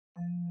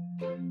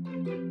Hi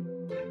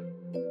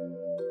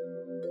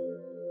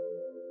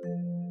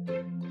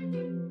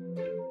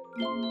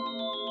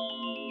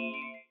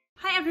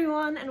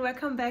everyone and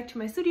welcome back to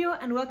my studio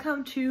and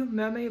welcome to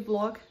Mermay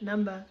vlog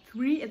number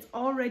 3. It's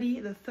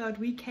already the 3rd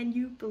week, can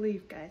you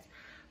believe, guys?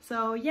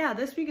 So yeah,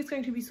 this week is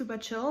going to be super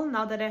chill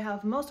now that I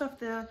have most of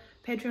the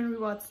Patreon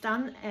rewards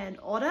done and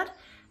ordered.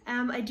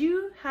 I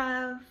do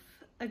have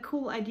a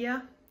cool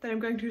idea that I'm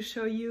going to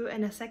show you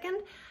in a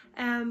second.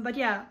 But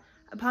yeah,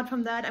 apart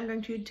from that, I'm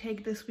going to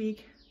take this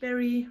week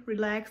very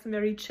relaxed and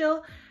very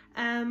chill.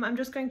 I'm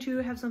just going to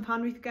have some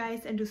fun with you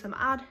guys and do some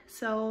art.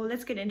 So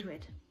let's get into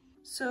it.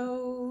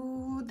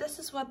 So this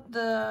is what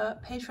the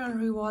Patreon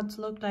rewards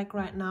look like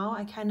right now.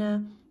 I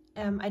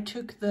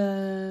took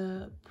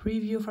the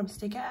preview from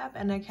Sticker app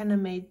and I kind of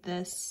made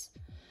this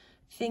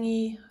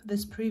thingy,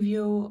 this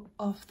preview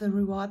of the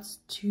rewards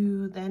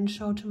to then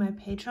show to my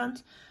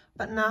patrons.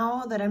 But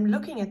now that I'm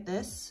looking at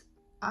this,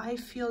 I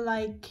feel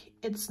like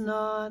it's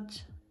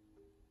not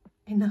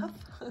enough.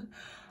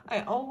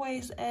 I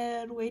always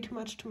add way too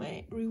much to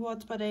my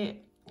rewards, but I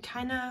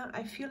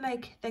feel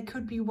like there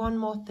could be one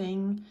more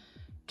thing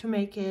to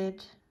make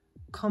it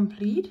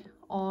complete.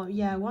 Or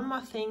yeah, one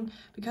more thing,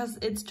 because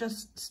it's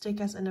just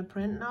stickers in a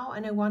print now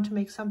and I want to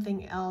make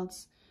something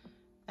else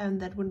and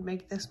that would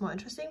make this more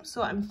interesting.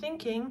 So I'm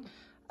thinking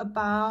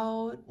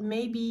about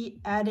maybe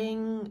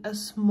adding a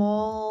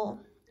small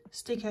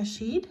sticker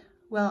sheet,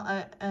 well,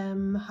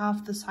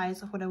 half the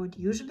size of what I would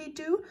usually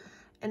do,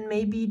 and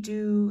maybe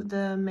do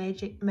the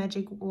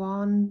magic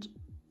wand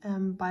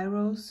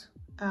biros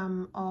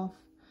of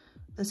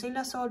the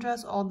sailor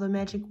soldiers or the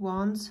magic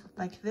wands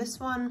like this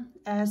one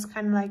as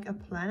kind of like a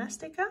planner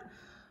sticker,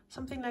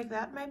 something like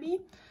that maybe,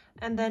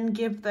 and then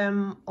give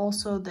them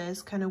also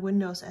this kind of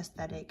Windows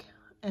aesthetic.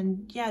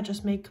 And yeah,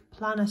 just make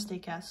planner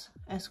stickers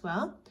as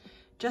well,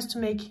 just to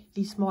make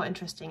these more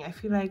interesting. I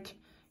feel like,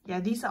 yeah,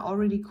 these are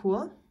already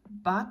cool,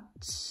 but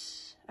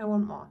I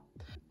want more.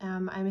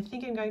 I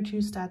think I'm going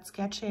to start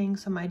sketching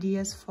some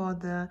ideas for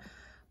the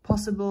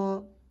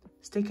possible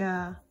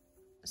sticker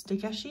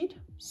sheet.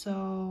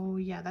 So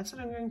yeah, that's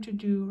what I'm going to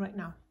do right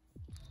now.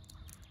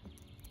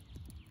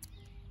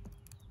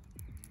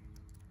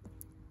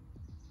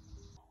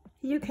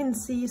 You can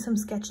see some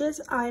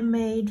sketches I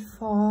made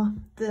for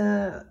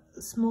the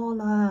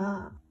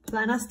smaller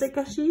planner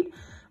sticker sheet,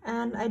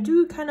 and I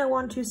do kind of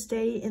want to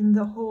stay in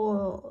the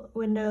whole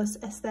Windows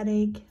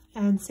aesthetic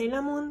and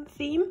Sailor Moon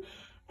theme.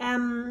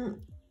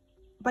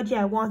 But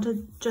yeah, I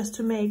wanted just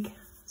to make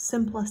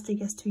simpler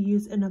stickers to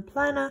use in a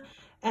planner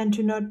and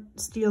to not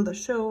steal the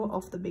show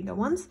of the bigger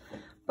ones.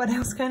 But I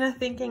was kind of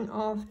thinking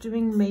of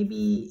doing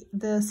maybe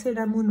the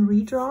Sailor Moon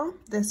redraw,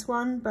 this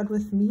one, but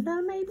with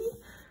Mila maybe,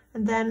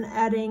 and then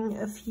adding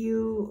a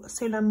few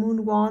Sailor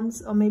Moon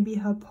wands, or maybe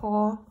her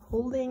paw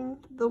holding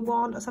the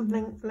wand or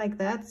something like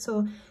that.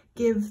 So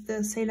give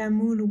the Sailor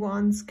Moon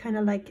wands kind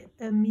of like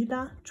a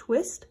Mila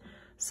twist.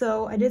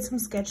 So I did some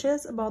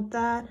sketches about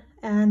that,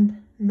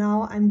 and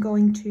now I'm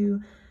going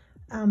to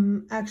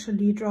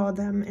actually draw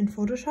them in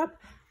Photoshop.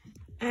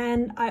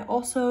 And I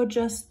also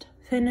just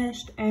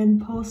finished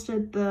and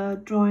posted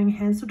the drawing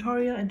hands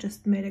tutorial and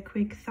just made a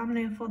quick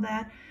thumbnail for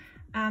that.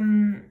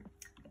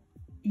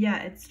 Yeah,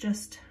 it's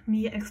just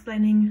me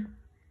explaining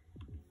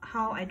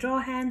how I draw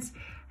hands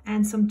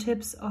and some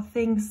tips or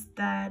things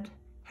that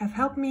have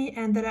helped me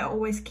and that I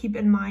always keep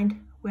in mind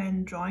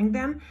when drawing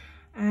them.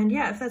 And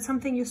yeah, if that's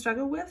something you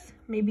struggle with,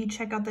 maybe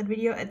check out that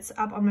video. It's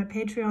up on my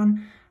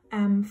Patreon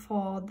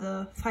for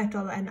the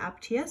 $5 and up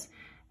tiers.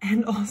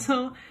 And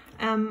also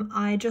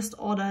I just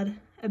ordered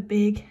a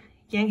big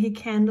Yankee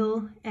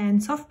candle,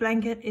 and Soft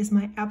Blanket is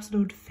my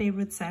absolute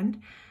favorite scent.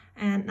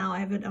 And now I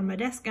have it on my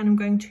desk and I'm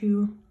going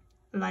to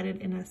light it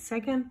in a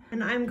second.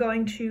 And I'm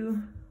going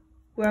to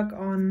work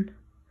on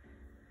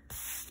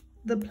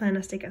the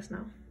planner stickers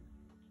now.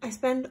 I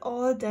spent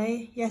all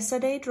day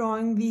yesterday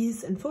drawing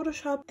these in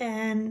Photoshop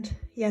and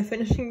yeah,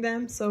 finishing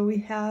them. So we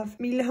have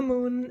Mila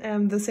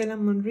Moon, the Sailor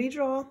Moon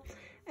redraw,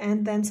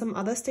 and then some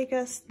other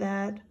stickers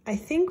that I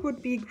think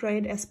would be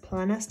great as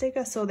planner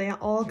stickers. So they are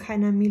all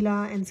kind of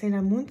Mila and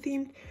Sailor Moon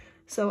themed.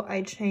 So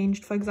I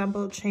changed, for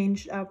example,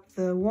 changed up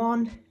the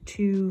wand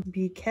to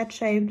be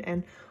cat-shaped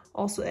and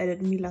also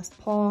added Mila's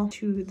paw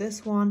to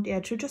this wand. Yeah,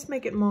 to just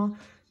make it more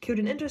cute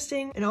and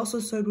interesting. And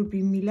also so it would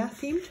be Mila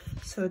themed,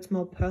 so it's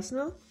more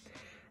personal.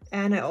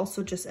 And I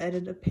also just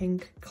added a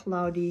pink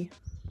cloudy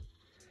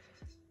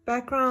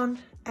background.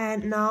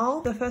 And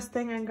now the first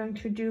thing I'm going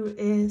to do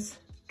is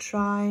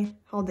try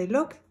how they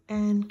look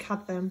and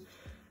cut them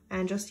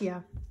and just,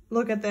 yeah,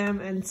 look at them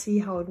and see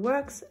how it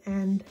works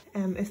and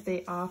if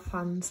they are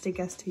fun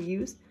stickers to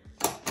use.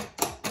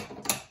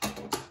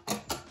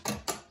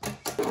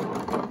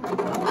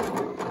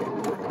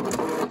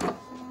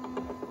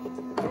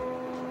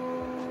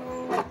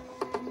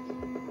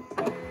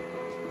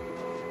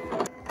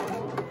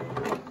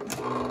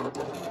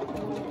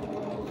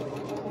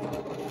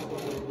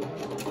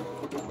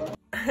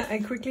 I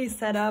quickly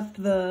set up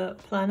the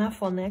planner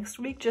for next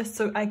week just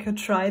so I could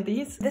try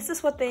these. This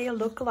is what they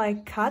look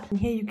like cut. And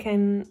here you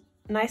can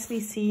nicely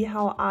see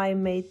how I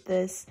made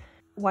this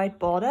white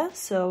border,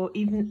 so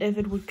even if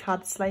it would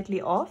cut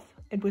slightly off,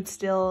 it would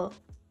still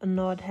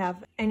not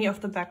have any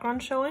of the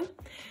background showing.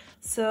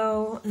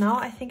 So now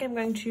I think I'm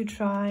going to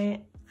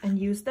try and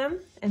use them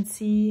and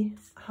see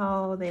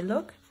how they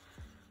look.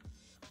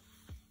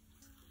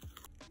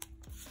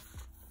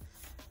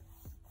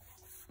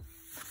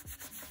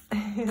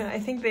 I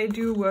think they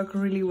do work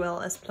really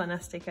well as planner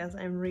stickers.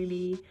 I'm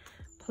really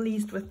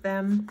pleased with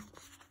them.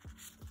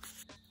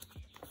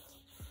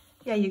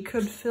 Yeah, you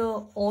could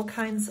fill all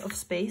kinds of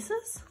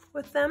spaces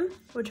with them,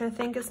 which I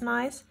think is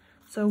nice.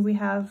 So we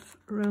have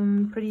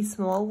pretty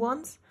small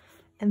ones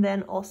and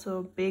then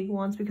also big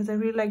ones, because I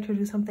really like to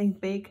do something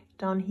big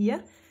down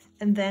here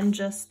and then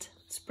just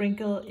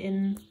sprinkle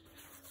in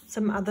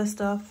some other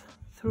stuff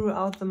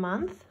throughout the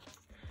month.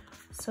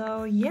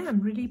 So yeah, I'm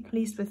really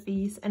pleased with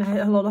these, and I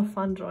had a lot of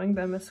fun drawing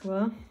them as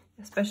well,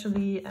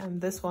 especially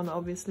this one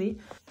obviously.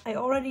 I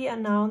already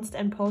announced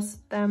and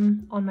posted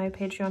them on my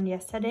Patreon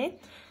yesterday,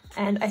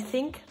 and I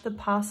think the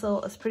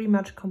parcel is pretty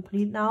much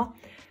complete now.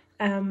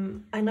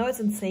 I know it's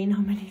insane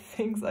how many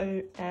things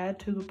I add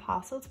to the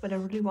parcels, but I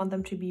really want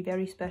them to be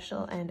very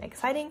special and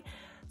exciting.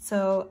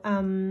 So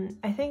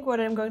I think what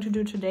I'm going to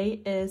do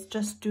today is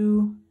just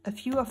do a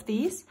few of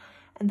these,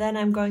 and then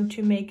I'm going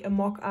to make a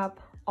mock-up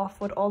of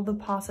what all the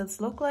parcels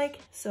look like,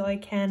 so I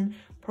can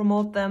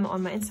promote them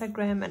on my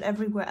Instagram and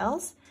everywhere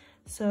else.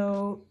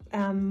 So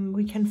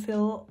we can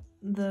fill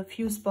the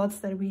few spots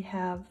that we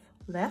have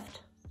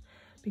left.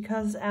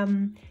 Because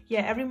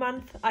yeah, every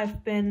month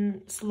I've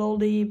been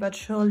slowly but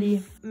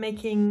surely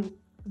making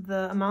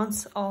the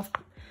amounts of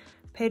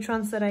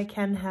patrons that I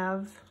can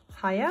have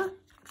higher.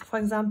 For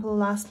example,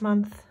 last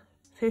month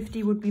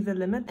 50 would be the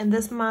limit, and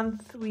this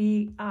month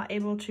we are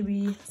able to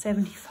be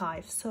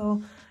 75.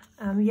 So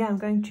yeah, I'm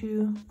going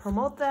to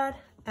promote that,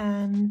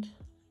 and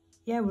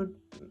yeah, would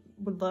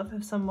love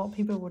if some more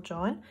people would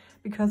join,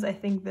 because I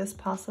think this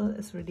parcel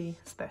is really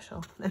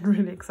special and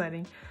really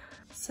exciting.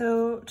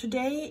 So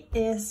today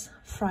is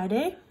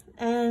Friday,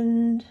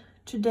 and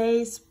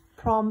today's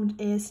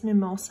prompt is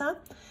mimosa.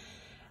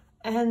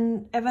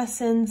 And ever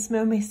since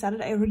mermay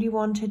started, I really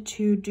wanted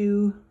to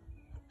do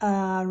a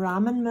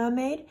ramen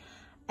mermaid,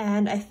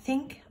 and I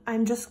think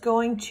I'm just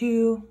going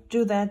to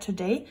do that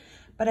today.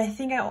 But I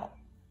think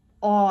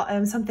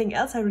something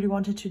else I really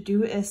wanted to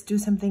do is do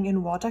something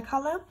in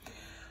watercolor.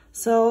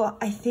 So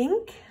I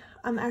think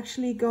I'm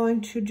actually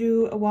going to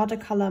do a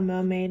watercolor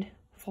mermaid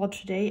for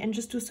today and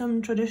just do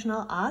some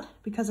traditional art,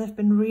 because I've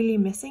been really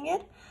missing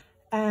it.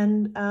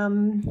 And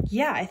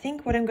yeah, I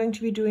think what I'm going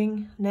to be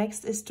doing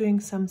next is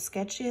doing some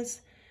sketches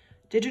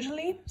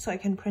digitally so I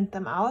can print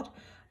them out.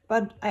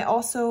 But I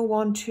also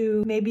want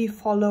to maybe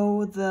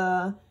follow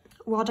the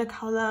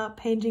watercolor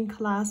painting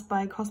class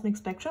by Cosmic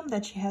Spectrum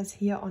that she has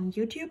here on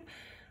YouTube,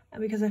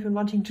 because I've been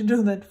wanting to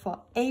do that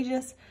for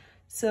ages.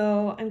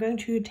 So I'm going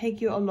to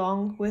take you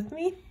along with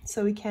me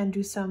so we can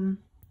do some,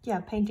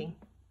 yeah, painting.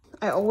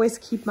 I always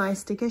keep my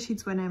sticker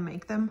sheets when I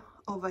make them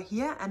over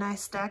here, and I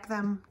stack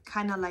them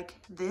kind of like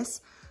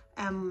this.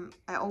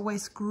 I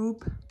always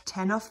group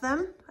 10 of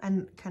them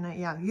and kind of,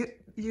 yeah,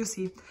 you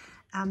see.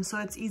 So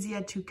it's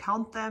easier to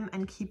count them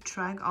and keep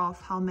track of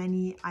how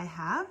many I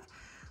have.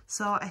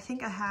 So I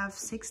think I have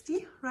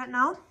 60 right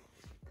now,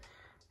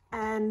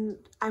 and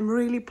I'm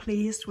really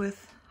pleased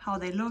with how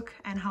they look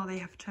and how they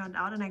have turned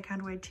out, and I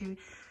can't wait to,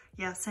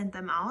 yeah, send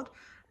them out.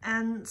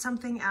 And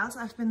something else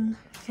I've been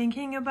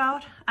thinking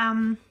about,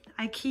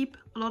 I keep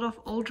a lot of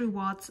old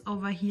rewards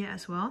over here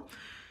as well,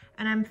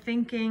 and I'm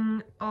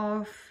thinking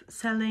of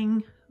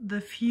selling the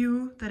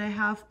few that I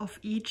have of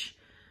each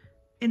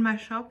in my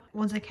shop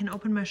once I can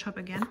open my shop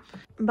again.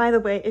 By the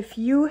way, if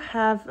you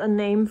have a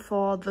name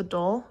for the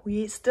doll,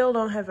 we still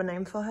don't have a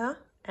name for her,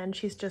 and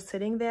she's just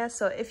sitting there.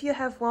 So if you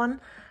have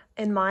one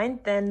in mind,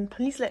 then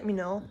please let me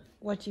know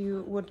what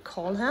you would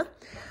call her.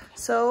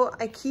 So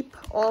I keep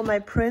all my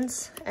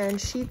prints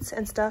and sheets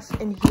and stuff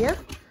in here.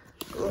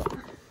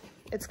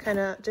 It's kind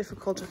of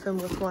difficult to film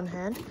with one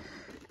hand.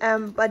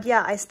 But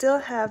yeah, I still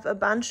have a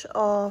bunch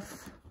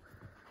of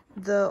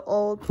the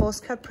old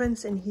postcard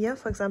prints in here.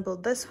 For example,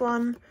 this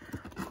one,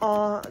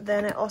 or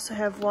then I also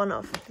have one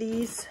of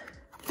these,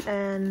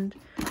 and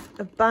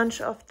a bunch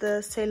of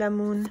the Sailor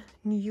Moon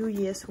New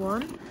Year's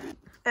one,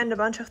 and a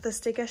bunch of the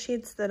sticker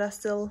sheets that are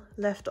still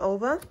left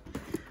over.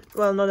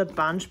 Well, not a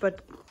bunch,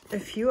 but a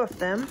few of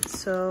them.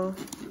 So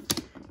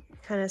you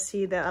kind of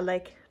see there are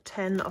like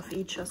 10 of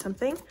each or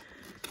something.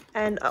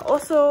 And I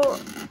also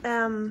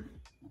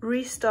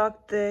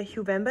restocked the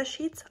Huember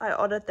sheets. I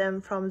ordered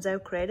them from Zell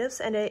Creatives,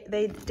 and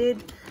they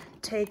did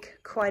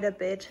take quite a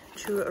bit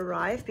to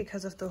arrive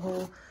because of the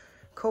whole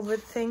COVID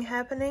thing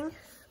happening.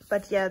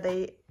 But yeah,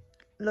 they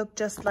look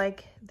just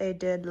like they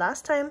did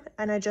last time,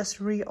 and I just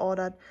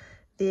reordered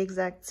the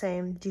exact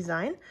same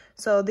design.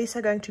 So these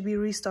are going to be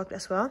restocked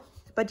as well.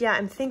 But yeah,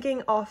 I'm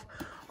thinking of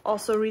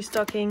also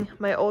restocking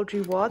my old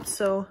rewards,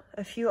 so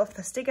a few of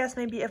the stickers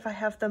maybe if I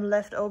have them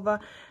left over,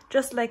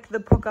 just like the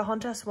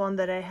Pocahontas one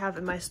that I have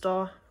in my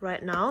store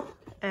right now.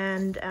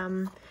 And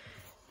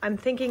I'm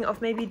thinking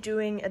of maybe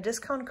doing a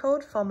discount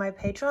code for my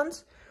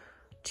patrons,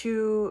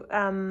 to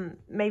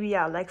maybe,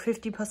 yeah, like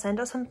 50%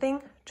 or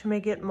something, to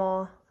make it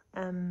more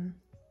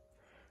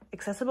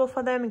accessible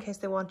for them in case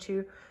they want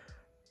to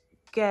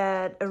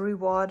get a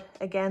reward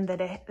again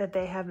that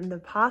they have in the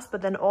past,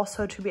 but then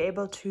also to be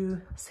able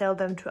to sell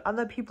them to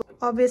other people.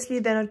 Obviously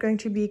they're not going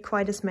to be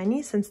quite as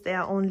many since they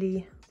are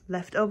only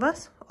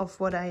leftovers of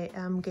what I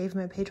gave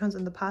my patrons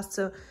in the past,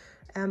 so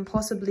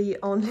possibly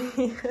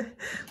only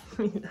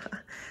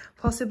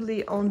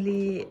possibly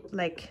only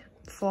like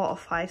 4 or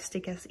 5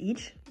 stickers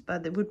each,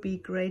 but it would be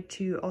great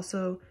to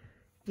also,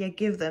 yeah,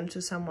 give them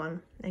to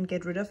someone and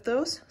get rid of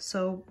those.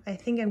 So I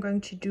think I'm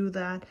going to do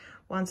that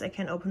once I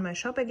can open my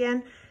shop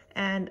again,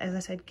 and as I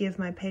said, give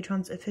my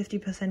patrons a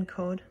 50%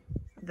 code,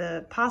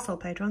 the parcel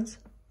patrons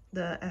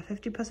a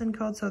 50%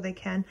 code, so they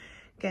can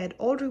get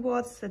old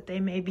rewards that they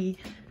maybe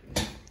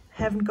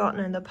haven't gotten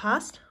in the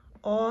past,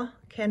 or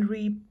can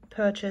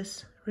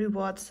repurchase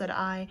rewards that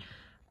I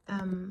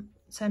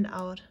sent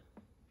out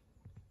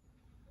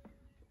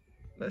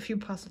a few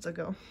parcels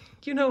ago.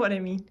 You know what I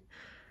mean.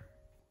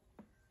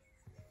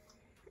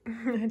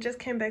 I just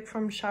came back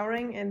from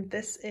showering and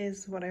this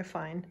is what I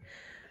find.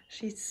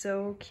 She's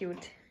so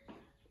cute.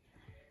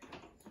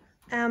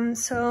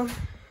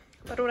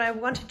 But what I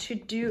wanted to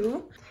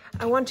do,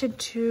 I wanted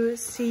to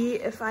see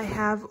if I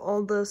have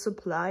all the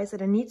supplies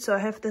that I need. So I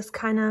have this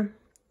kind of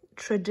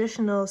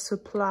traditional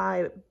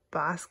supply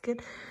basket.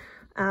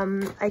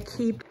 I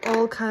keep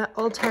all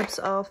types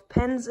of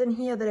pens in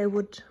here that I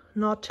would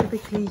not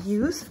typically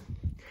use,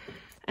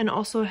 and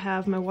also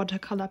have my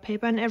watercolor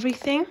paper and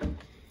everything,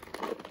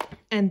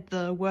 and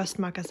the worst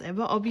markers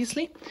ever,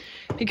 obviously,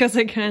 because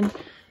I can't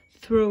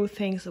throw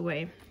things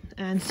away,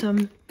 and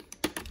some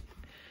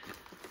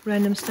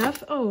random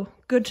stuff. Oh,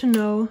 good to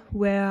know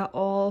where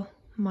all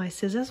my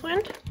scissors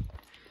went.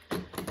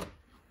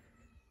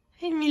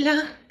 Hey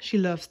Mila, she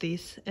loves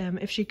these.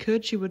 If she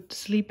could, she would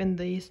sleep in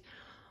these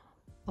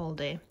all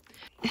day.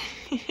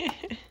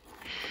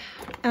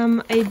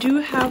 I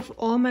do have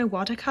all my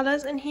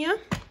watercolors in here.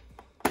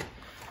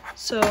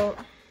 So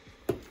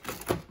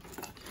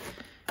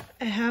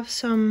I have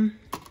some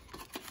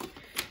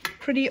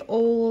pretty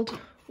old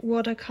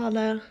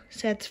watercolor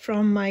sets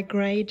from my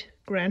great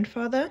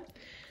grandfather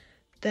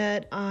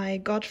that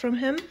I got from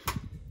him,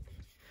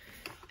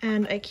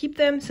 and I keep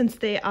them since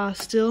they are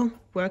still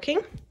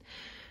working.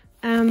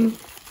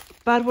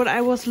 But what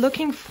I was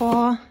looking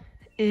for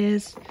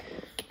is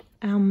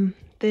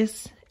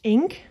this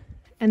ink,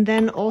 and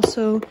then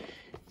also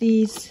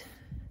these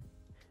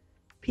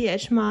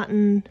P.H.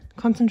 Martin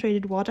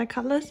concentrated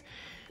watercolors.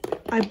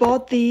 I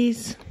bought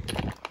these,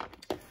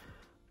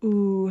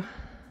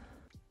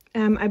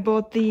 I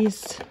bought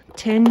these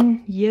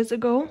 10 years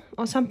ago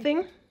or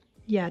something.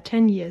 Yeah,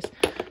 10 years.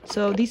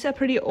 So these are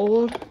pretty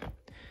old,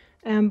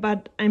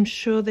 but I'm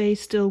sure they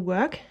still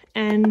work,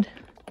 and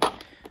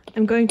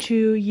I'm going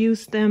to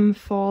use them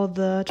for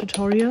the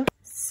tutorial.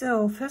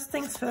 So first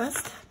things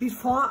first,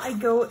 before I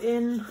go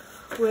in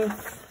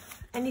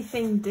with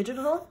anything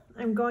digital,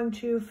 I'm going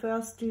to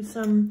first do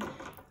some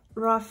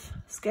rough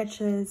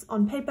sketches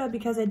on paper,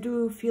 because I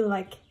do feel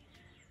like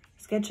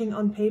sketching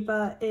on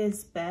paper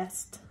is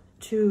best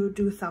to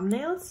do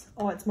thumbnails,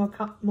 or it's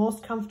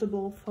most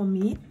comfortable for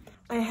me.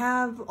 I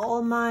have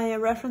all my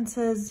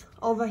references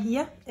over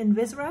here in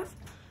VisRef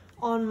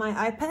on my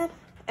iPad,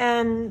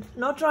 and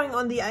not drawing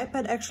on the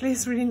iPad actually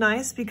is really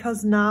nice,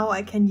 because now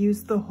I can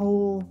use the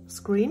whole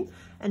screen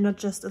and not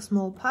just a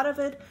small part of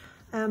it.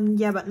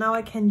 Yeah, but now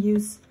I can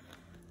use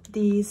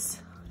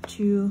these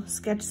to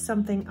sketch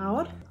something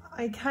out.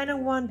 I kind of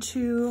want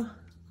to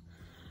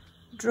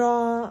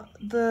draw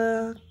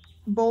the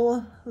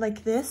bowl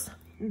like this,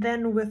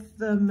 then with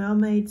the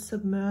mermaid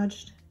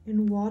submerged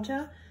in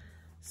water,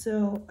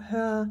 so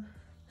her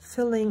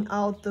filling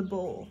out the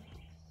bowl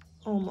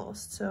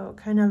almost, so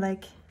kind of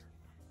like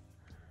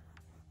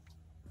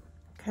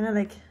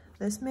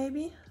this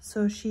maybe.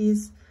 So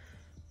she's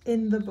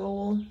in the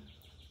bowl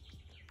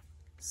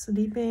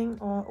sleeping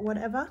or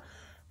whatever,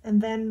 and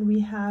then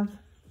we have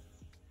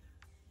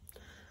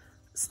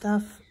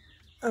stuff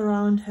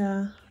around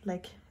her,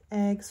 like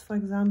eggs, for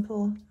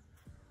example,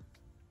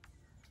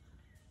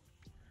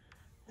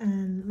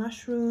 and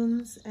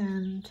mushrooms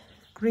and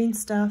green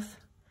stuff,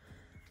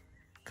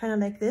 kind of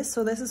like this.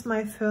 So this is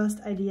my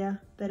first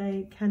idea that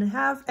I kind of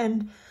have,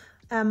 and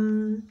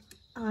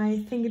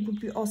I think it would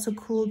be also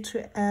cool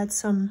to add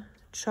some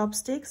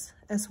chopsticks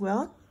as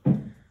well.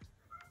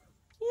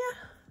 Yeah,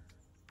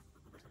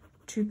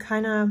 to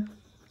kind of,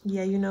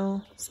 yeah, you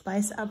know,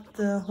 spice up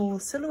the whole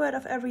silhouette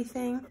of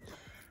everything.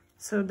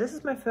 So this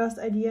is my first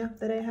idea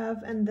that I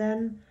have, and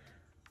then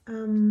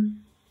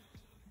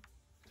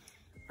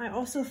I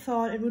also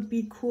thought it would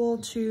be cool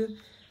to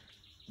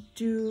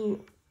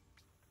do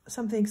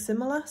something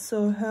similar,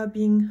 so her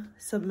being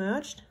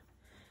submerged,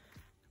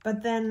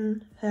 but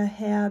then her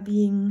hair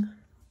being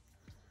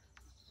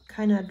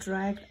kind of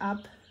dragged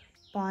up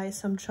by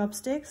some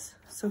chopsticks,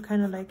 so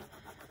kind of like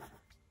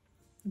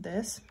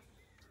this.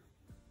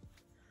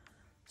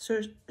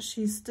 So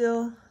she's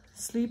still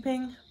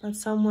sleeping, but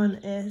someone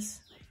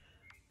is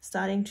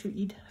starting to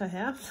eat her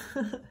hair.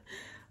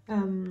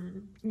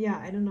 Yeah,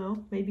 I don't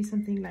know, maybe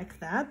something like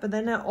that. But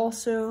then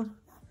so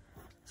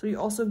you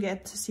also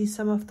get to see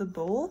some of the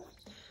bowl.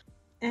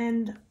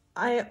 And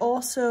I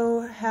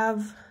also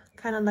have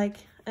kind of like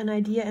an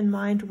idea in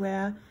mind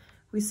where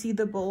we see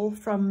the bowl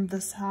from the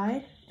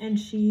side and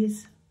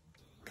she's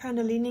kind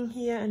of leaning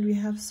here and we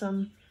have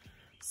some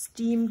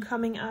steam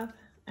coming up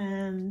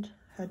and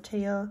her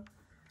tail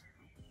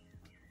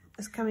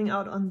is coming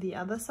out on the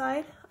other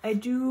side.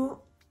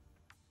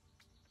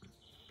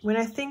 When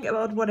I think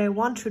about what I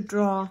want to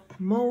draw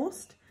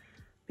most,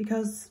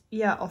 because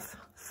yeah, of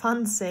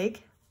fun's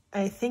sake,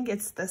 I think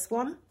it's this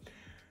one.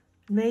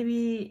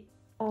 Maybe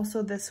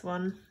also this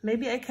one.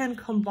 Maybe I can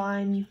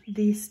combine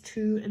these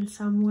two in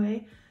some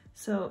way.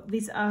 So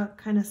these are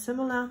kind of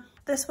similar.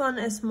 This one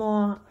is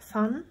more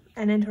fun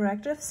and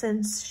interactive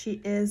since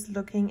she is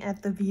looking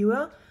at the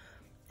viewer.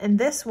 And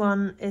this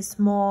one is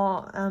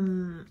more,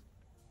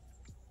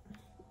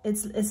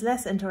 it's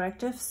less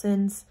interactive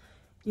since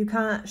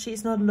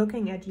she's not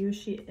looking at you,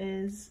 she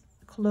is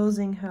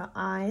closing her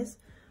eyes.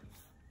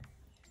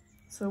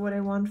 So what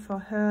I want for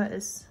her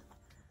is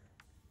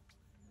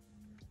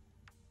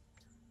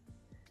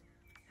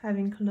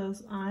having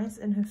closed eyes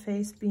and her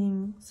face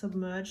being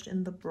submerged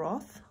in the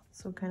broth.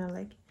 So kind of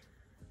like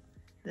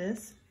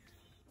this.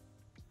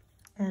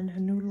 And her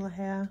noodle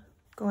hair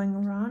going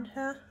around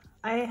her.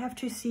 I have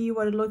to see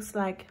what it looks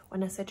like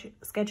when I sketch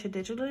it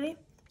digitally.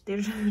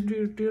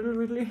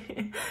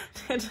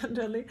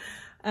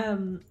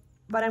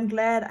 But I'm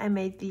glad I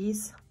made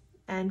these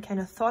and kind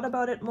of thought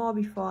about it more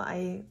before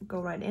I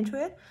go right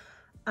into it.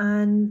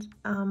 And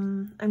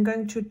I'm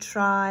going to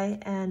try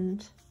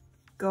and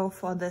go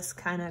for this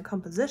kind of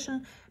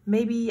composition.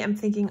 Maybe I'm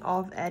thinking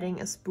of adding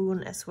a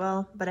spoon as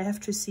well, but I have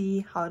to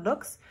see how it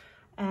looks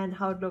and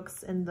how it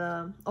looks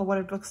or what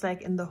it looks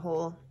like in the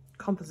whole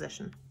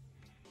composition.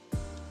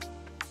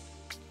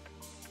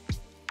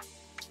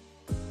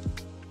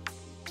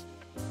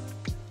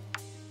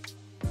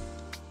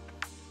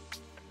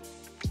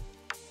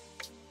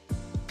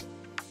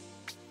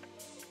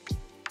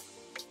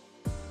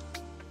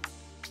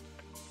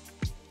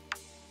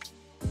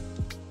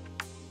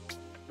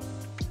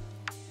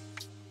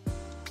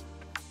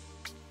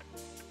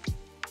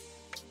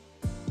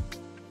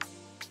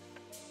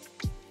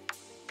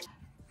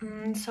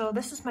 So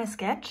this is my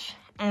sketch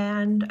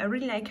and I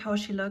really like how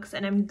she looks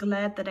and I'm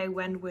glad that I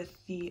went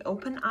with the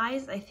open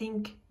eyes. I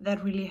think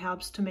that really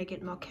helps to make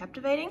it more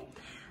captivating.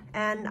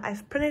 And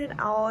I've printed it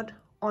out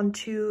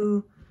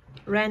onto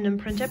random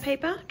printer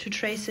paper to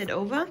trace it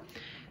over.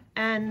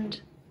 And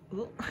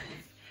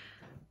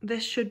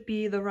this should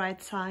be the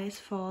right size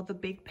for the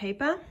big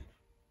paper.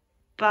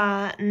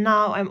 But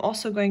now I'm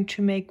also going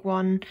to make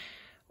one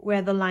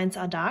where the lines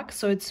are dark,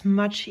 so it's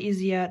much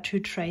easier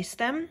to trace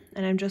them.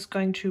 And I'm just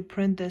going to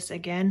print this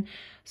again,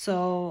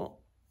 so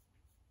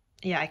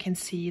yeah, I can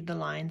see the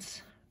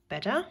lines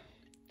better.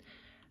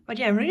 But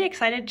yeah, I'm really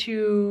excited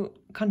to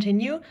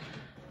continue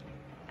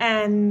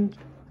and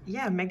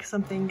yeah, make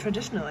something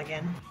traditional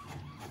again.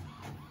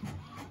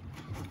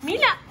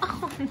 Mila!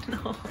 Oh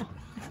no!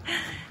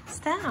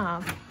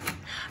 Stop!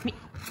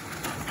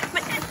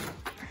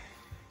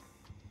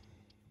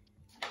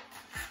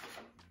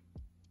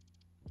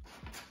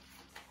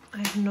 I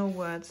have no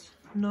words.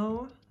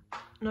 No,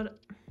 not.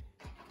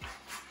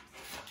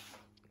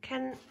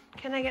 Can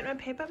I get my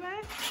paper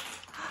back?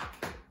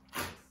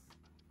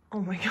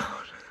 Oh my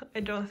god! I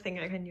don't think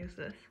I can use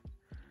this.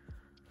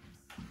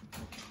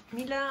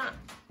 Mila,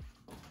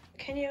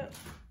 can you?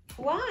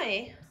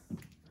 Why?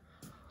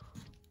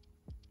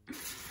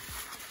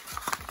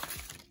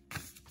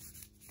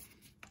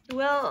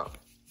 Well,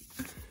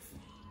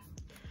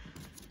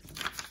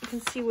 you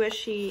can see where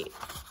she.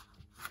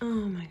 Oh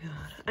my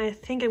god, I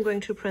think I'm going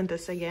to print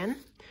this again.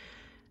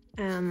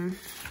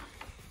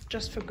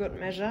 Just for good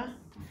measure.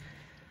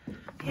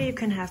 Here, you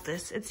can have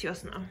this, it's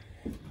yours now.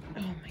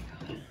 Oh my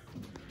god.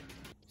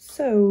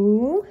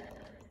 So,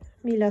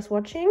 Mila's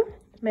watching.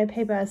 My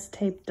paper is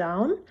taped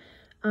down.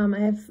 I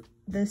have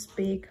this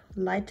big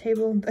light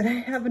table that I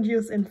haven't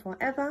used in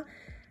forever.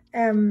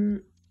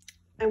 I'm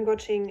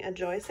watching a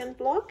Joyce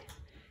blog.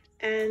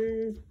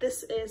 And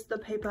this is the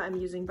paper I'm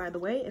using, by the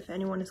way, if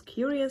anyone is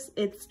curious.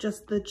 It's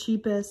just the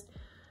cheapest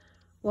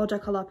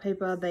watercolor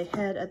paper they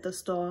had at the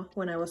store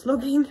when I was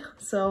looking.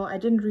 So I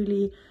didn't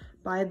really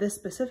buy this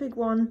specific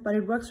one, but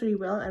it works really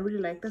well. I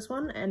really like this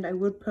one and I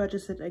would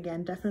purchase it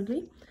again,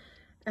 definitely.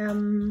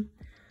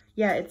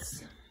 Yeah, you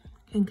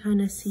can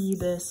kind of see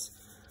this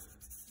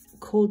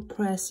cold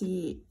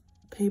pressy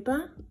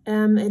paper.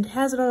 It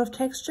has a lot of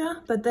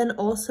texture, but then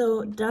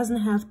also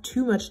doesn't have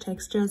too much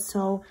texture,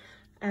 so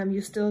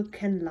you still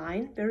can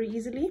line very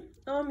easily.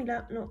 Oh,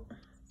 Mila, no.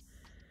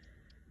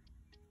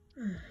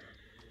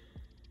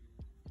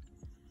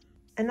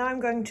 And now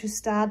I'm going to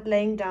start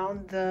laying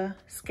down the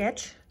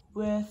sketch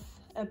with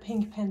a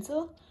pink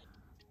pencil.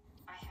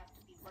 I have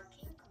to be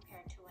working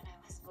compared to when I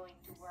was going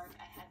to work.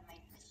 I had my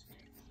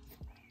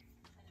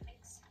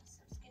mix some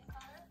skin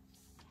color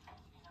and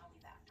I'll be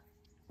back.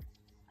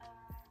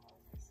 What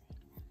was I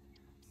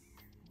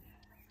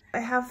saying? I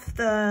have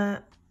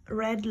the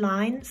red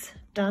lines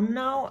done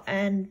now,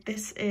 and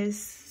this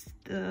is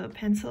the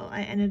pencil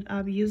I ended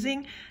up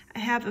using. I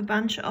have a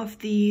bunch of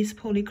these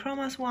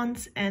polychromos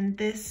ones, and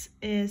this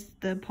is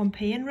the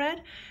Pompeian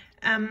red.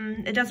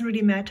 It doesn't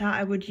really matter,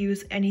 I would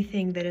use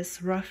anything that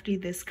is roughly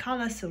this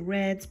color, so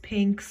reds,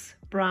 pinks,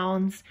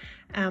 browns.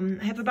 I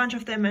have a bunch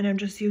of them and I'm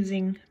just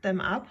using them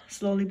up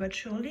slowly but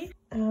surely.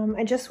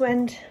 I just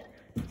went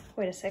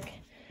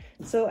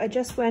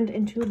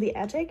into the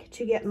attic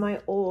to get my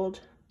old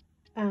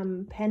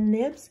pen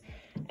nibs,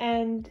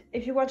 and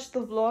if you watch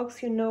the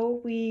vlogs, you know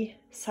we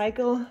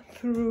cycle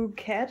through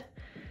cat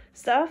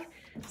stuff.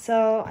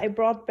 So I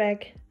brought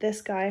back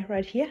this guy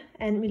right here,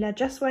 and Mila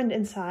just went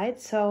inside,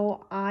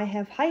 so I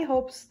have high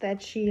hopes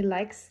that she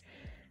likes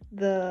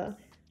the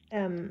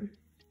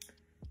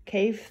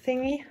cave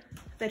thingy,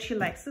 that she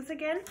likes this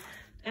again.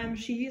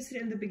 She used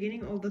it in the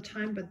beginning all the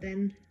time, but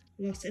then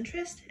lost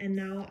interest, and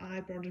now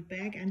I brought it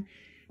back, and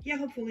yeah,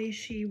 hopefully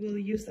she will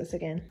use this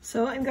again.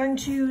 So I'm going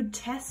to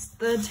test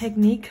the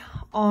technique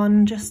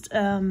on just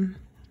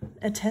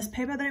a test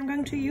paper that I'm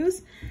going to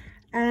use.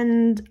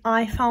 And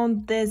I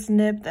found this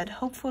nib that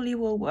hopefully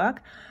will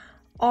work.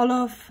 All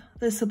of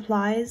the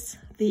supplies,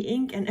 the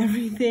ink and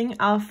everything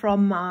are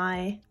from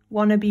my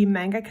wannabe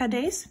mangaka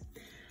days.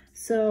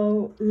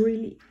 So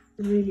really,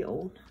 really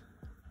old.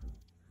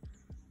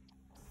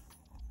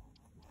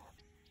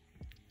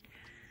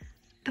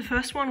 The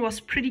first one was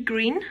pretty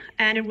green,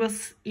 and it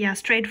was, yeah,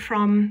 straight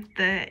from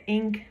the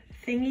ink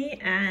thingy,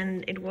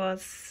 and it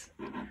was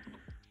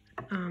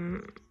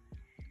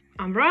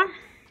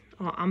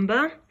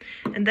umber.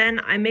 And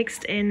then I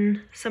mixed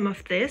in some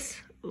of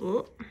this,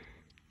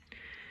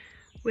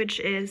 which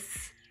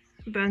is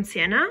burnt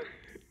sienna,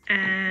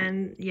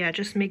 and yeah,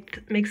 just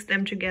mixed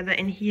them together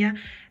in here.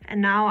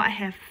 And now I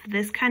have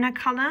this kind of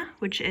color,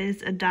 which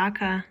is a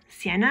darker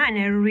sienna, and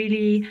I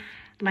really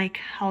like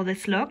how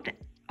this looked,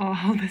 or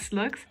how this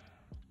looks.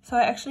 So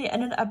I actually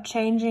ended up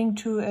changing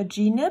to a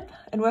G nib.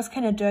 It was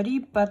kind of dirty,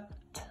 but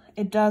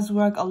it does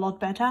work a lot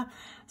better.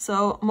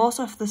 So most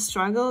of the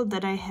struggle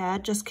that I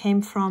had just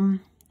came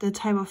from the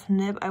type of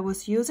nib I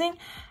was using.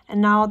 And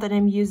now that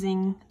I'm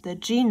using the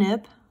G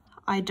nib,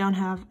 I don't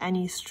have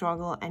any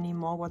struggle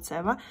anymore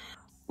whatsoever.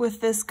 With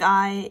this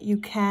guy, you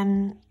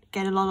can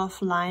get a lot of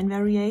line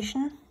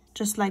variation,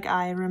 just like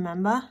I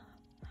remember.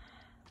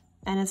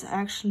 And it's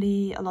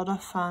actually a lot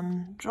of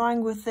fun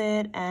drawing with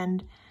it,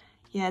 and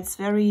yeah, it's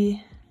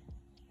very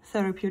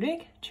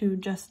therapeutic to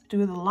just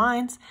do the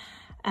lines.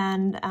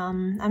 And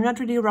I'm not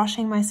really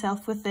rushing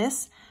myself with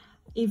this,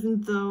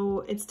 even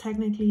though it's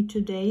technically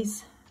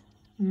today's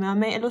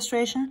mermaid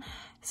illustration.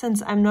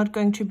 Since I'm not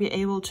going to be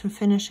able to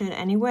finish it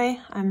anyway,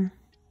 I'm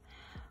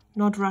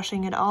not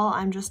rushing at all.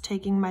 I'm just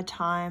taking my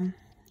time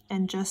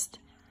and just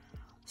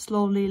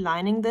slowly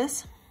lining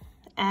this.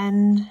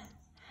 And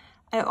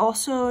I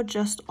also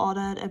just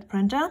ordered a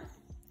printer,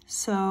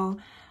 so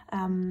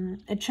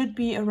it should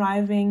be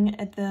arriving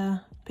at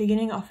the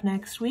beginning of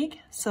next week.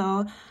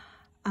 So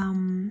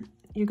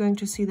you're going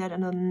to see that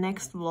in the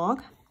next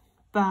vlog.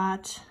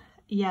 But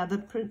yeah, the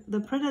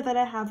printer that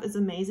I have is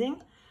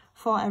amazing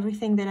for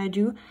everything that I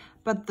do,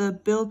 but the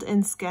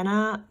built-in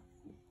scanner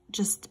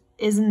just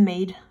isn't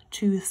made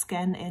to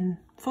scan in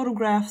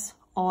photographs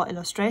or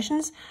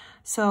illustrations.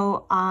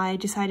 So I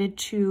decided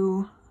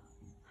to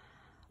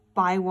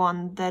buy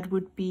one that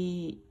would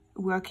be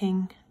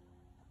working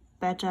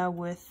better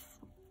with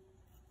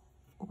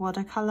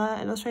watercolor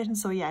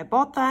illustrations. So yeah, I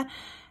bought that,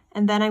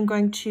 and then I'm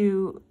going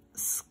to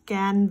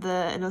scan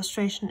the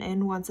illustration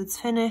in once it's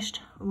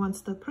finished,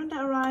 once the printer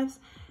arrives.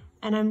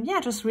 And I'm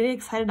just really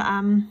excited.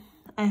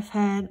 I've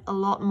had a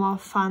lot more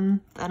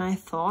fun than I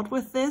thought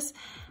with this,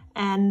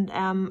 and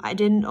I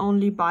didn't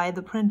only buy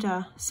the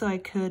printer so I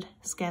could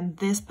scan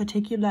this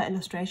particular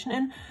illustration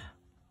in,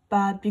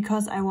 but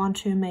because I want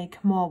to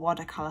make more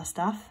watercolor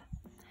stuff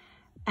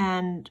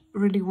and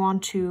really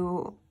want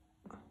to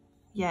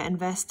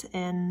invest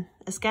in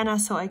a scanner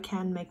so I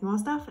can make more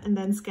stuff and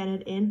then scan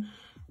it in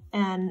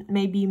and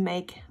maybe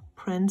make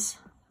prints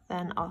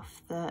then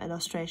of the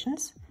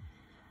illustrations.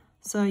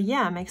 So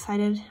yeah, I'm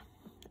excited,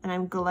 and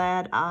I'm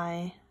glad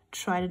I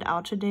tried it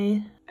out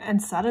today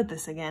and started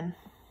this again.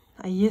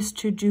 I used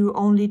to do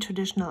only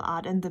traditional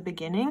art in the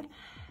beginning,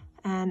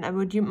 and I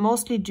would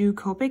mostly do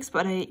Copics,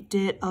 but I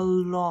did a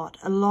lot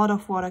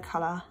of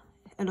watercolor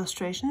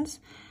illustrations,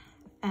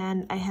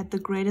 and I had the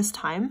greatest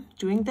time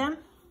doing them.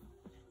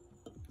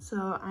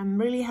 So I'm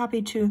really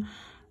happy to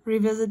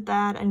revisit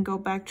that and go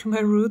back to my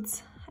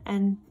roots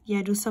and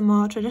do some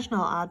more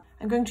traditional art.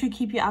 I'm going to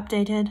keep you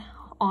updated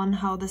on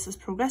how this is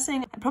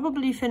progressing. I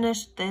probably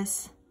finish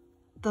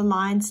the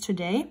lines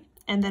today,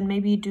 and then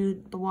maybe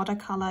do the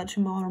watercolor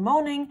tomorrow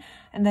morning,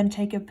 and then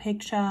take a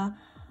picture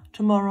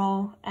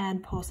tomorrow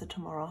and post it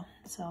tomorrow.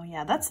 So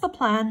yeah, that's the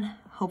plan.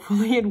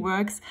 Hopefully it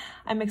works.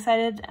 I'm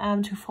excited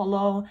to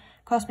follow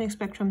Cosmic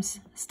Spectrum's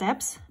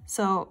steps.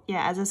 So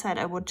yeah, as I said,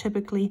 I would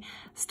typically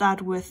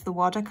start with the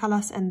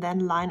watercolors and then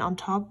line on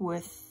top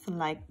with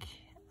like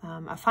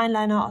a fine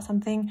liner or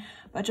something.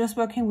 But just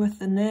working with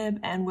the nib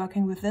and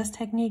working with this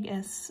technique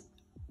is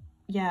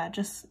yeah,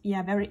 just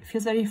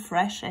feels very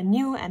fresh and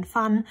new and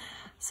fun.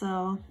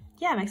 So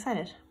yeah, I'm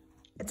excited.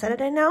 It's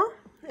Saturday now.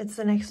 It's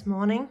the next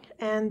morning,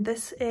 and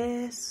this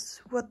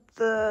is what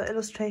the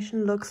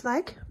illustration looks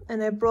like.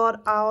 And I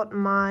brought out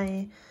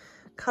my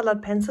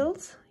colored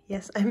pencils.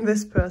 Yes, I'm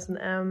this person.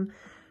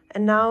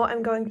 And now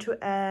I'm going to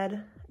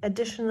add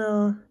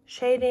additional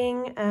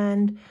shading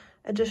and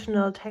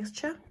additional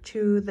texture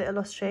to the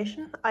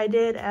illustration. I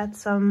did add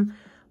some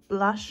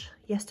blush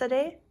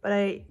yesterday, but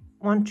I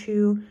want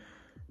to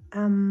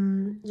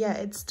yeah,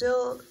 it's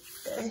still,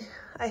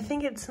 I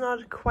think it's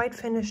not quite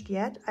finished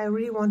yet. I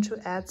really want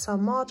to add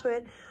some more to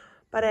it,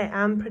 but I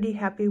am pretty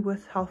happy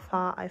with how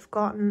far I've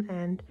gotten.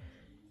 And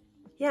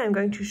yeah, I'm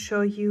going to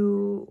show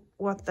you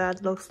what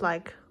that looks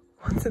like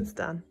once it's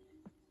done.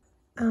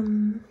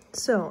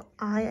 So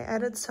I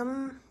added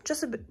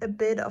just a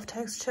bit of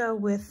texture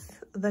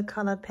with the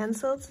colored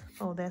pencils.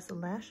 Oh, there's a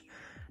lash.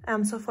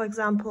 So for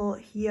example,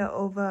 here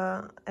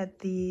over at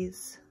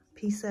these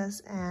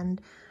pieces and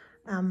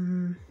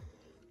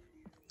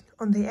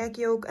on the egg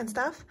yolk and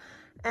stuff.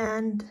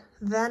 And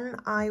then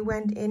I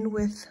went in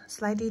with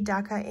slightly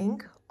darker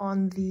ink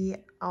on the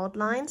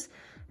outlines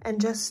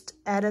and just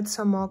added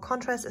some more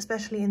contrast,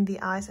 especially in the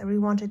eyes. I really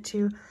wanted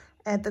to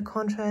add the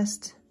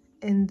contrast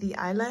in the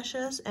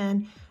eyelashes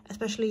and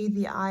especially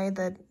the eye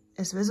that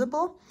is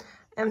visible.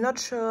 I'm not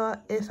sure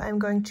if I'm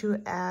going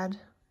to add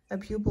a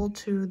pupil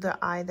to the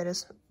eye that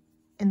is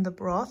in the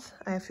broth.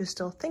 I have to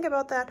still think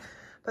about that.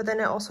 But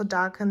then I also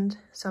darkened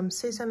some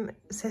sesame,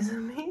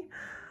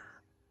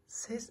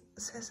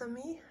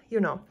 you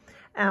know,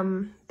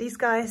 these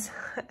guys.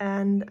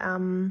 And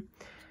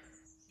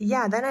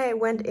yeah, then I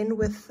went in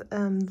with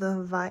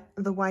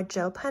the white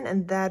gel pen,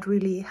 and that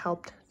really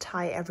helped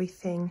tie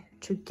everything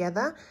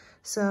together.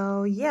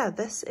 So yeah,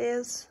 this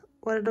is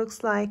what it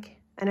looks like,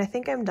 and I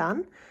think I'm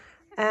done.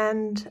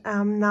 And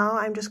now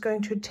I'm just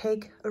going to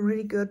take a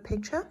really good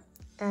picture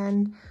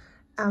and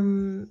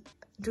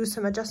do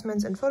some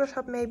adjustments in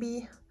Photoshop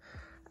maybe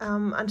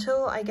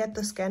until I get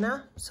the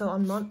scanner. So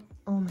on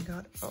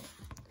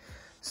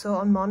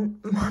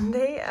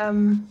Monday,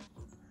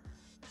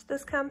 is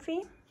this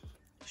comfy?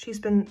 She's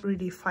been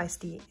really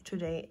feisty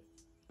today,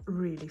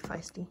 really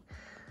feisty.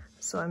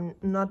 So I'm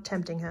not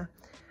tempting her.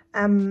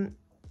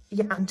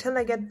 Yeah, until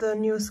I get the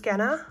new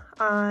scanner,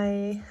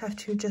 I have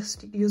to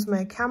just use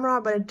my camera,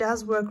 but it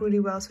does work really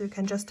well. So you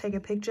can just take a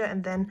picture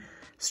and then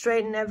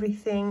straighten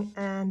everything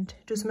and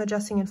do some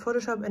adjusting in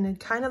Photoshop, and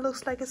it kind of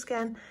looks like a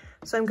scan.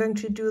 So I'm going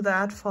to do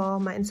that for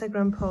my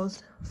Instagram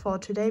post for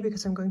today,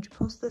 because I'm going to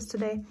post this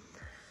today.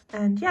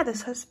 And yeah,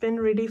 this has been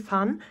really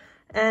fun,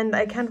 and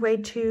I can't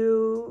wait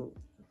to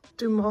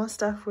do more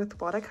stuff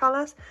with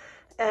watercolors.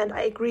 And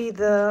I agree,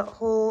 the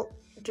whole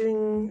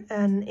doing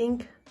an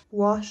ink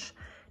wash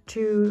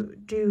to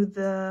do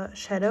the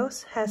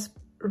shadows has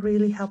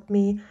really helped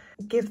me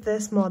give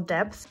this more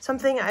depth.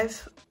 Something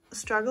I've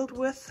struggled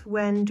with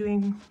when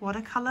doing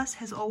watercolors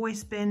has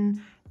always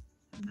been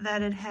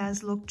that it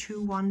has looked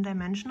too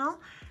one-dimensional,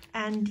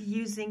 and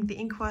using the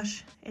ink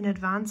wash in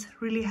advance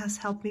really has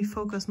helped me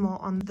focus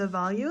more on the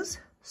values.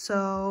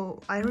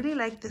 So I really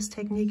like this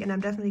technique, and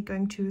I'm definitely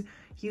going to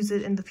use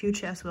it in the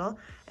future as well.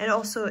 And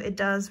also it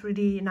does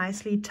really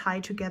nicely tie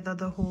together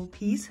the whole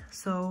piece.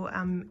 So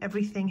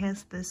everything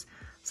has this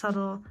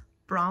subtle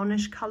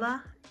brownish color,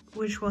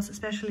 which was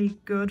especially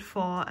good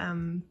for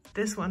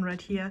this one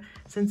right here,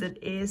 since it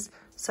is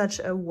such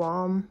a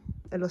warm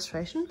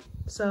illustration.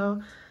 So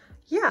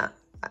yeah,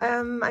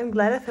 I'm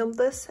glad I filmed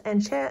this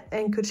and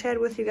could share it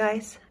with you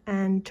guys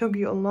and took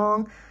you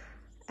along.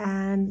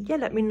 And yeah,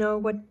 let me know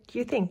what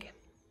you think.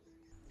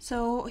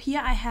 So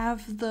here I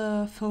have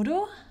the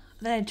photo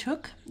that I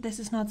took. This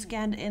is not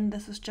scanned in,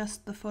 this is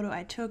just the photo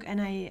I took, and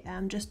I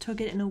just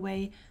took it in a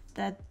way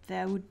that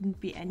there wouldn't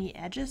be any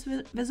edges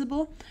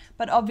visible,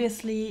 but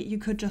obviously you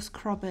could just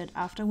crop it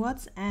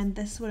afterwards. And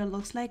this is what it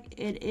looks like.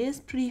 It is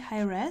pretty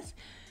high res,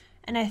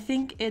 and I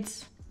think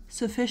it's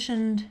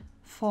sufficient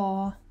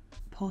for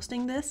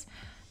posting this.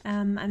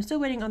 I'm still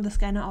waiting on the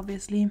scanner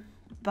obviously,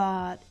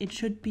 but it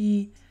should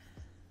be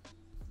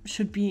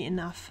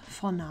enough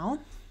for now.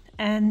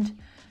 And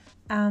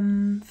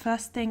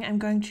first thing I'm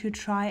going to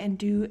try and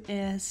do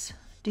is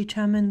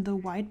determine the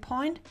white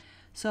point.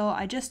 So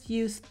I just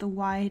used the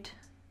white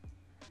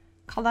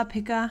color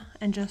picker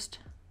and just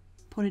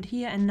put it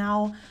here, and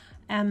now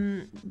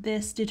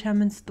this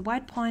determines the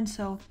white point.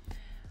 So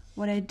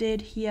what I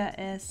did here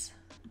is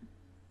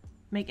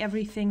make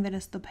everything that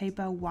is the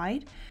paper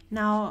white.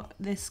 Now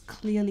this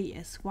clearly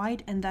is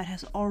white, and that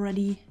has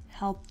already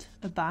helped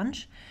a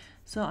bunch.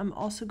 So I'm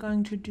also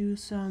going to do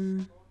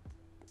some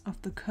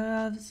of the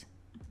curves,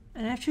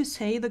 and I have to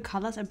say the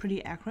colors are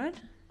pretty accurate.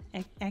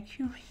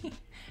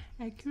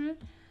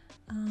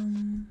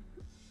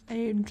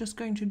 I'm just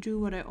going to do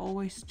what I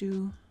always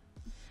do,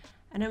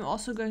 and I'm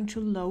also going to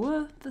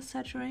lower the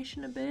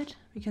saturation a bit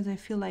because I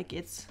feel like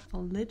it's a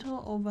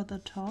little over the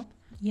top.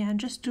 Yeah, I'm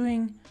just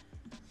doing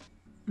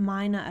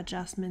minor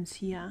adjustments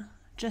here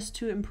just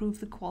to improve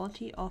the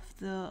quality of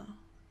the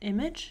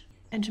image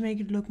and to make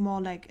it look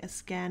more like a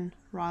scan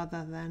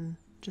rather than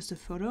just a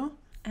photo.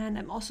 And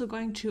I'm also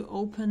going to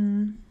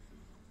open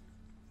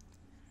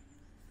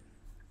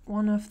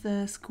one of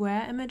the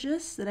square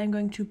images that I'm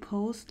going to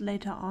post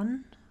later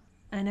on.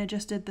 And I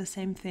just did the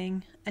same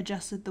thing,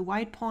 adjusted the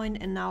white point,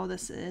 and now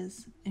this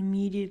is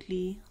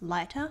immediately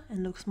lighter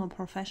and looks more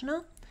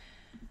professional.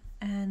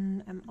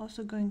 And I'm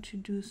also going to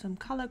do some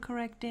color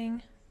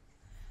correcting.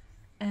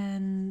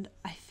 And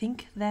I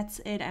think that's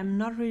it. I'm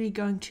not really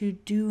going to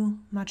do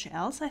much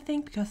else, I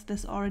think, because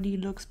this already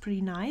looks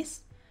pretty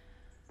nice.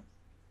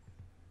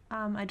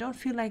 I don't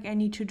feel like I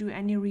need to do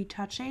any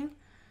retouching.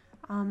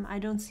 I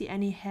don't see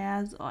any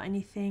hairs or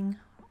anything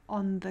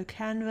on the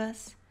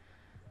canvas.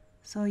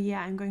 So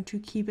yeah, I'm going to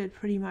keep it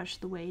pretty much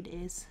the way it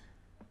is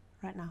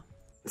right now.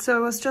 So I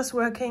was just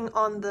working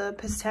on the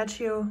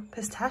pistachio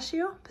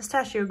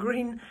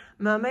green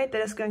mermaid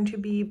that is going to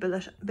be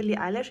Billie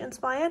Eilish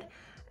inspired.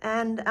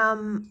 And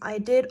I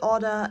did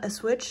order a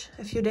Switch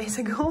a few days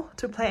ago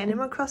to play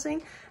Animal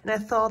Crossing, and I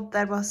thought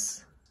that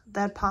was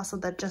that parcel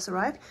that just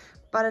arrived.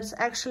 But it's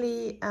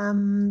actually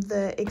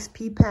the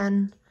XP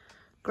Pen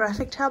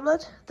graphic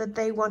tablet that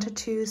they wanted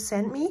to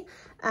send me.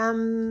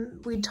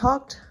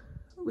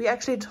 We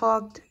actually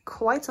talked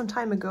quite some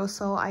time ago,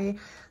 so I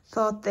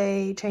thought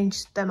they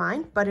changed their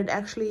mind, but it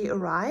actually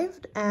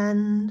arrived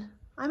and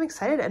I'm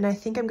excited, and I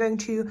think I'm going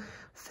to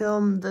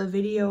film the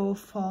video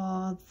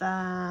for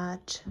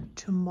that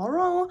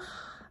tomorrow.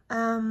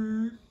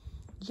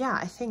 Yeah,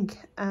 I think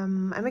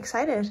I'm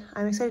excited.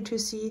 I'm excited to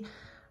see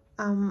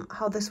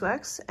how this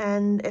works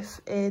and if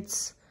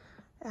it's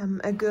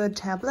a good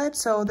tablet.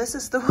 So this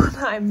is the one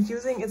I'm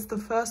using. It's the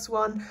first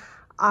one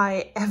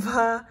I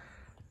ever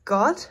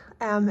got.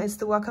 It's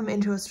the Welcome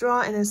Into a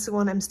Straw, and it's the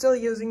one I'm still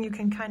using. You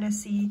can kind of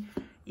see,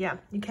 yeah,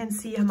 you can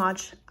see how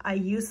much I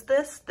use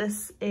this.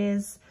 This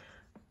is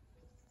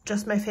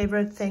just my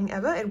favorite thing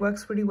ever. It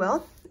works really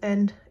well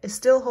and is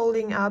still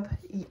holding up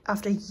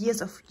after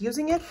years of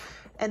using it.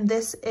 And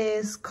this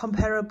is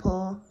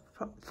comparable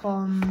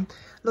from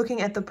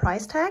looking at the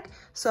price tag.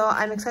 So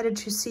I'm excited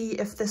to see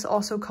if this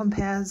also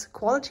compares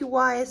quality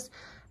wise.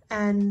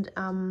 And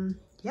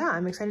yeah,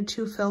 I'm excited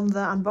to film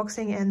the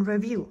unboxing and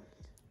review.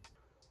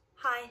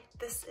 Hi,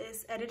 this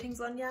is Editing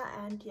Sonja,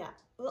 and yeah,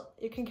 well,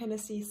 you can kind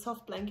of see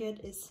Soft Blanket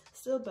is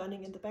still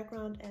burning in the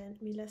background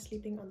and Mila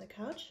sleeping on the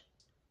couch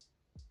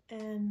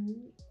and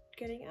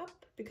getting up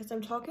because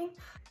I'm talking.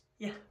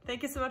 Yeah,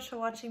 thank you so much for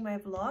watching my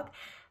vlog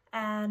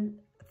and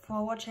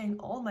for watching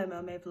all my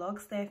mermaid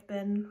vlogs. They've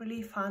been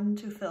really fun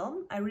to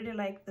film. I really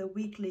like the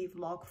weekly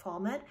vlog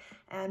format,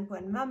 and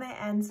when Mermay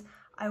ends,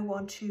 I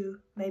want to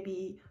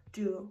maybe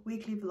do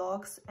weekly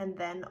vlogs and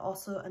then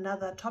also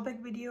another topic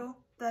video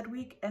that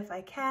week if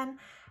I can.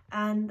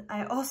 And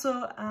I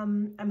also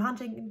I'm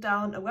hunting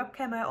down a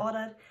webcam I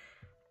ordered,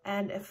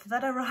 and if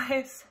that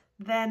arrives,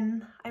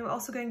 then I'm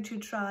also going to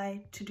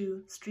try to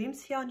do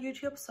streams here on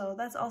YouTube, so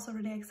that's also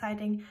really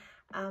exciting.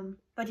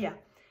 But yeah,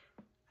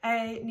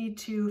 I need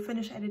to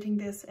finish editing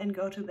this and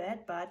go to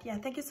bed. But yeah,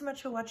 thank you so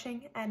much for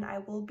watching, and I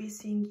will be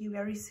seeing you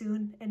very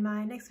soon in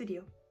my next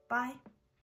video. Bye!